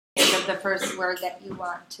Think of the first word that you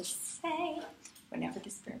want to say whenever the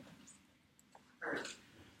Spirit comes. All right.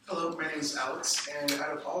 Hello, my name is Alex, and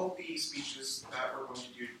out of all the speeches that we're going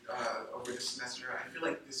to do over this semester, I feel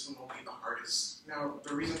like this one will be the hardest. Now,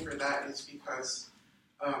 the reason for that is because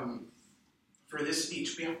for this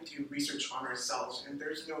speech, we have to do research on ourselves, and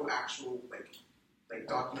there's no actual like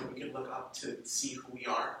document we can look up to see who we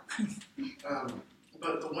are.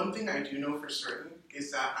 But the one thing I do know for certain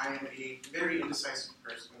is that I am a very indecisive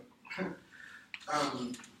person.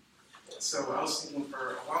 So I was thinking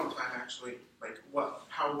for a long time, actually, like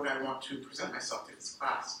how would I want to present myself to this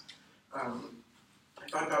class? I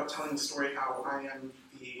thought about telling the story how I am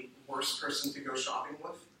the worst person to go shopping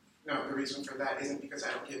with. No, the reason for that isn't because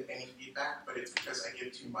I don't give any feedback, but it's because I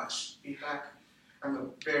give too much feedback.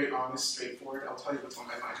 I'm very honest, straightforward. I'll tell you what's on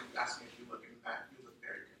my mind. If you ask me if you look in that, you look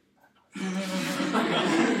very good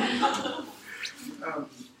in that.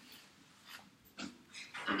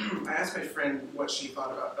 I asked my friend what she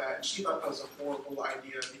thought about that, and she thought that was a horrible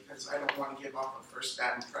idea because I don't want to give off a first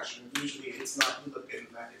bad impression. Usually it's not you look good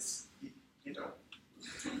in that, it's you don't.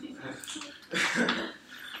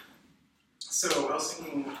 So I was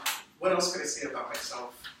thinking, what else could I say about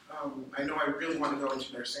myself? I know I really want to go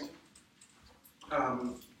into nursing.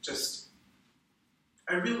 I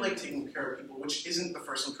really like taking care of people, which isn't the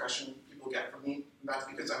first impression people get from me. And that's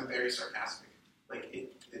because I'm very sarcastic. Like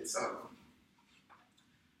it's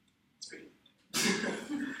pretty.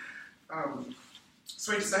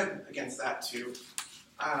 So I decided against that too.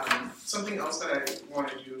 Something else that I want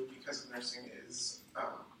to do because of nursing is,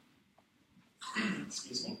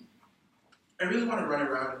 excuse me. I really want to run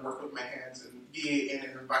around and work with my hands and be in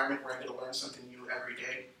an environment where I get to learn something new every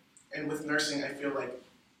day. And with nursing, I feel like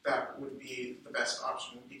that would be the best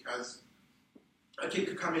option because a kid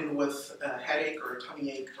could come in with a headache or a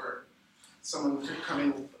tummy ache, or someone could come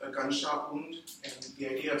in with a gunshot wound. And the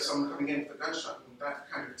idea of someone coming in with a gunshot wound, that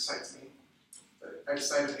kind of excites me. But I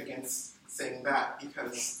decided against saying that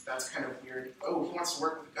because that's kind of weird. Oh, he wants to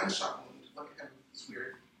work with a gunshot wound. Look at him, he's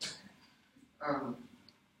weird.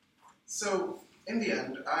 So in the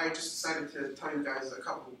end, I just decided to tell you guys a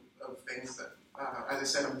couple of things that, as I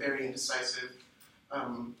said, I'm very indecisive.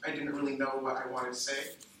 I didn't really know what I wanted to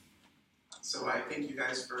say. So I thank you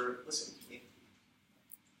guys for listening to me.